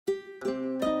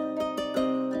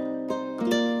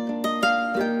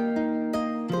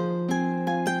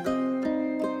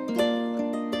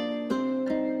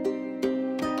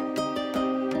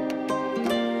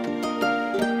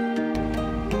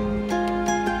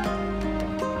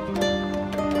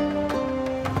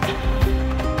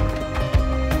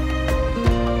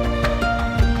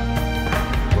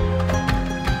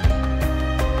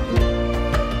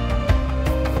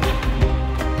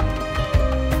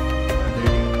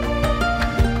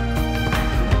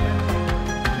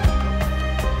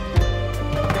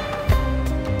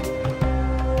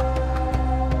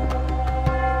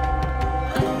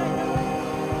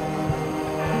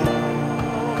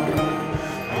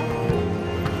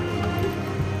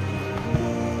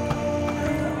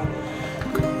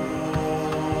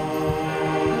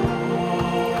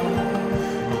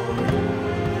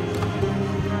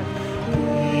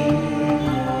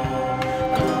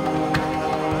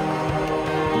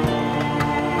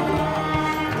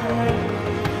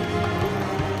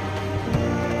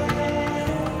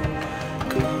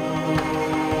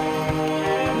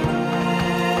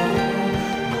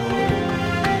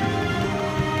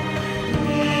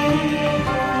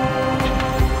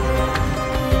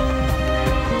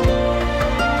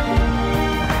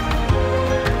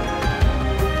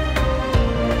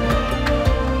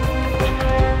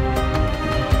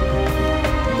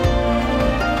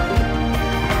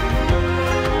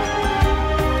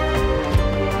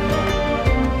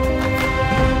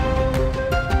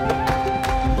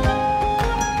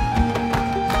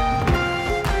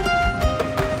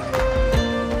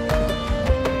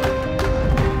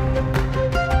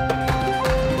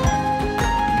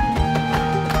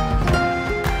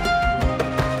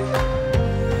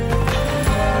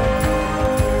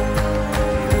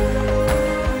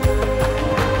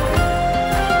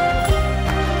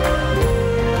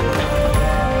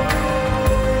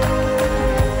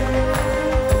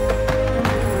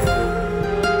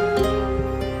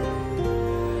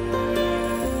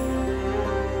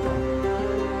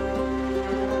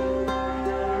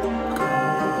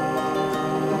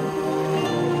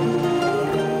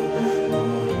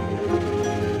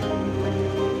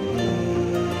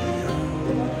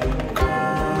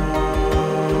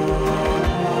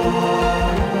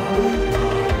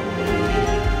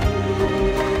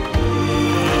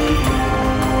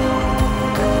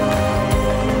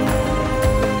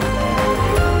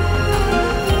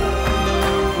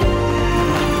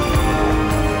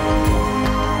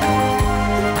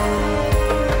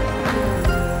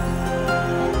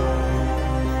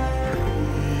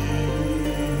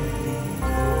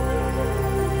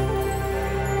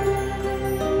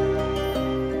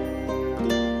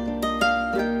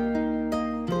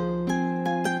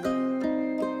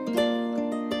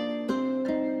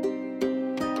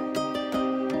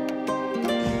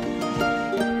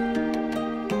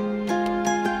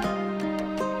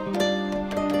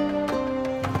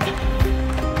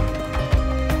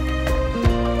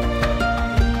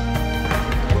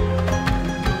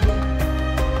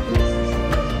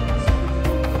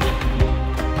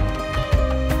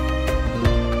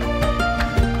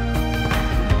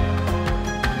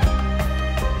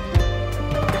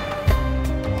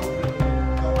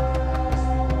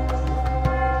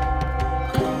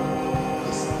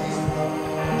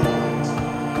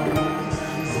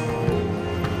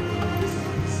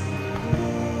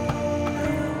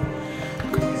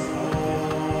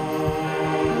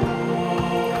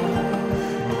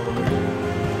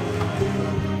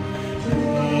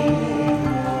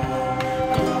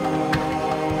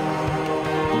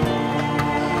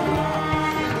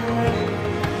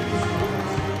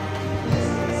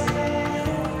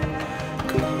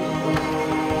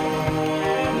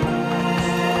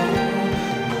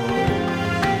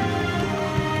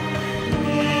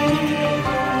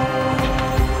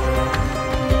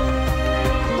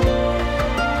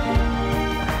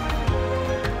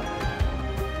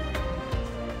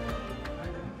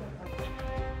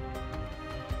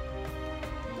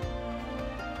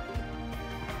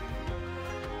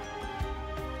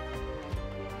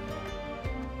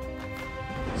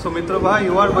So Mitrabha,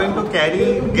 you are going to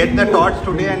get the torch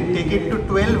today and take it to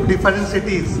 12 different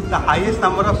cities, the highest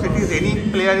number of cities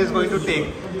any player is going to take.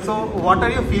 So what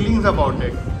are your feelings about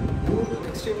it?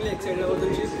 Extremely excited about the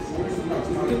trip.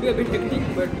 It will be a bit hectic,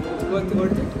 but it's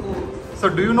worth it. So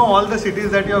do you know all the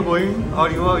cities that you are going, or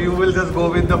you will just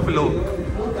go with the flow?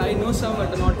 I know some,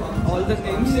 but not all the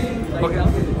names right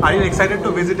now. Are you excited to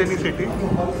visit any city?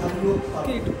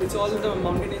 Okay, it's all the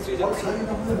mountainous regions.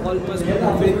 All must be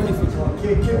very beautiful.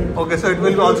 Okay, so it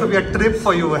will also be a trip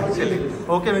for you actually.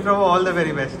 Okay, Mitrabha, all the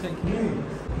very best. Thank you.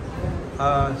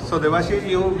 So Debashi,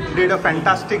 you did a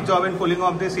fantastic job in pulling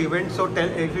off this event. So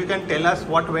if you can tell us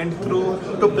what went through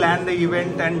to plan the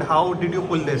event and how did you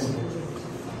pull this?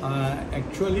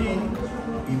 Actually,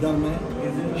 इधर में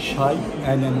शाई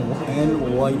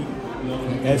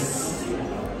NYS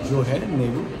जो है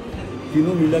नेहरू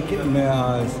तीनों मिला के मैं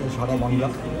सारा मामला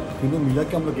तीनों मिला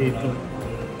के हम लोग एक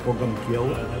प्रोग्राम किया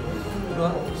हुआ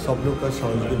सब लोग का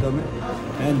सहयोगिता में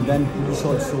and then police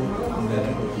also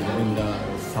in the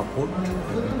support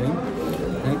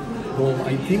everything तो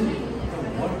I think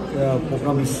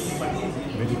programme is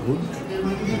very good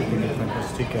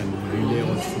fantastic and relay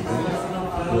also good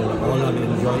all are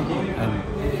enjoying and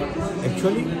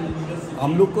actually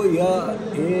हम लोग को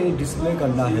ये डिस्प्ले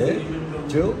करना है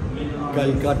जो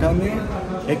कलकत्ता में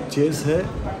एक चेस है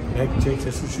एक चेस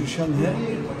एसोसिएशन है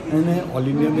एंड ऑल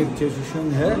इंडिया में एक चेस एसोसिएशन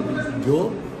है जो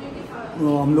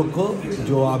हम लोग को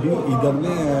जो अभी इधर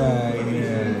में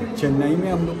चेन्नई में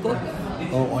हम लोग को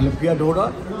ओलंपियाड हो रहा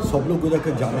सब लोग उधर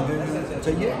के जाने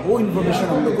चाहिए वो इन्फॉर्मेशन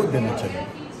हम लोग को देना चाहिए.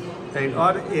 Right.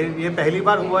 और ये पहली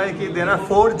बार हुआ है कि there are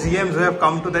 4 GMs who have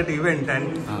come to that event and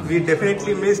we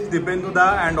definitely missed Dipendra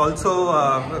and also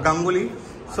Ganguly.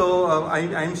 So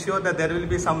I'm sure that there will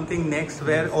be something next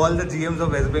where all the GMs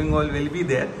of West Bengal will be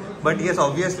there. But yes,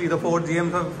 obviously the 4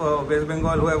 GMs of West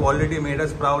Bengal who have already made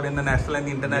us proud in the national and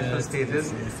international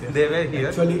stages, they were here.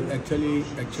 Actually,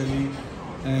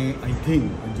 I think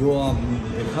जो आप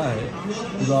देखा है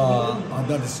पूरा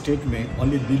other state में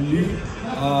only Delhi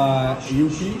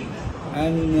UP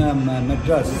and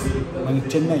Madras मतलब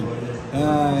चेन्नई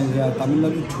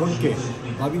तमिलनाडु छोड़ के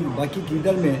बाकी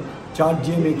किधर में 4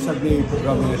 GM एक साथ में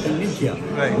प्रोग्राम में अटेंड नहीं किया.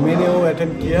 मैंने वो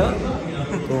अटेंड किया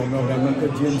तो मैं बेंगल के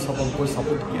GM सबको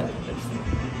सपोर्ट किया.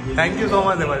 Thank you so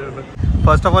much, Debapriya.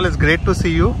 First of all, it's great to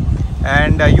see you.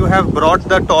 And you have brought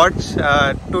the torch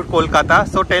to Kolkata.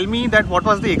 So tell me that what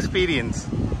was the experience?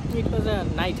 It was a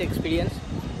nice experience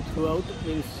throughout.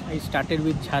 I started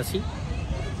with Jhansi,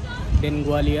 then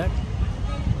Gwalior,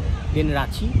 then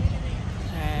Ranchi,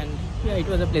 and yeah, it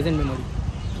was a pleasant memory.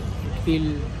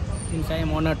 Since I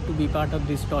am honored to be part of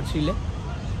this torch relay,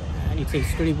 and it's a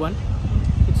historic one.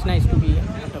 It's nice to be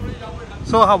part of it.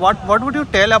 So what would you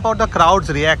tell about the crowd's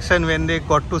reaction when they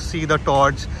got to see the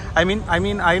torch? I mean,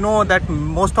 I know that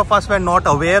most of us were not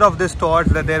aware of this torch,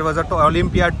 that there was a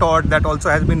Olympiad torch that also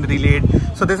has been relayed.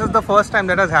 So this is the first time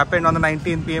that has happened on the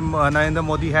 19th PM. Narendra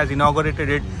Modi has inaugurated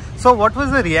it. So what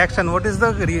was the reaction? What is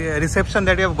the reception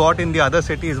that you have got in the other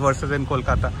cities versus in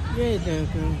Kolkata? Yeah,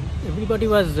 everybody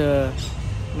was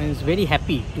very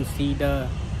happy to see the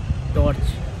torch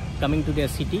coming to their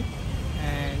city,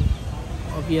 and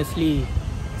obviously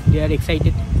they are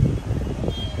excited.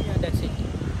 Yeah, that's it.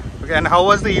 Okay, and how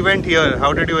was the event here?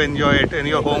 How did you enjoy it in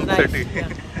your home city? Yeah.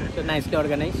 So nicely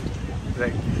organized.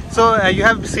 Right. So you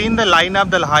have seen the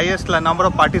lineup, the highest number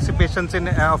of participations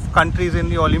of countries in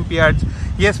the Olympiads.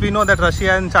 Yes, we know that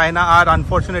Russia and China are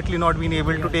unfortunately not being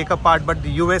able to take a part, but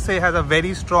the USA has a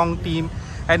very strong team,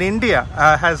 and India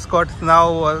has got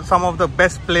now some of the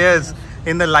best players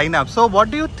in the lineup. So what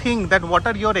do you think, that what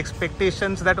are your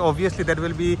expectations, that obviously there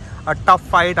will be a tough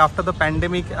fight after the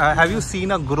pandemic? Have you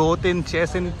seen a growth in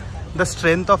chess in the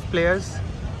strength of players?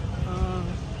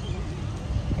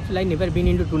 I've never been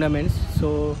into tournaments,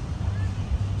 so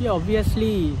yeah,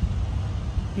 obviously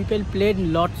people played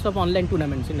lots of online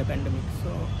tournaments in the pandemic, so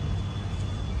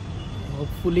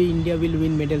hopefully India will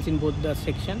win medals in both the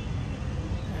section,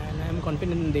 and I am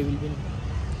confident they will win.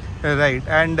 Right.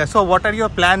 And so what are your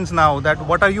plans now? That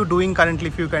what are you doing currently,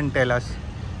 if you can tell us?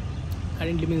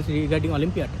 Currently means regarding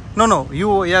Olympiad? No,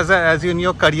 you as in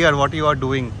your career, what you are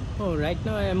doing? Oh, right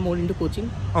now I am more into coaching.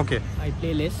 Okay. I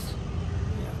play less.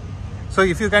 Yeah. So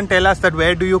if you can tell us that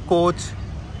where do you coach?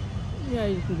 Yeah,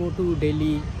 I go to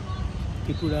Delhi,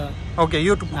 Tripura. Okay,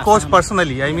 you coach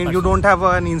personally. I mean, you don't have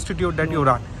an institute that you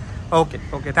run. Okay.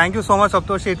 Thank you so much,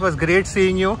 Saptarshi. It was great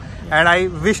seeing you, and I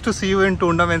wish to see you in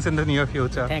tournaments in the near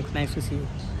future. Thanks. Nice to see you.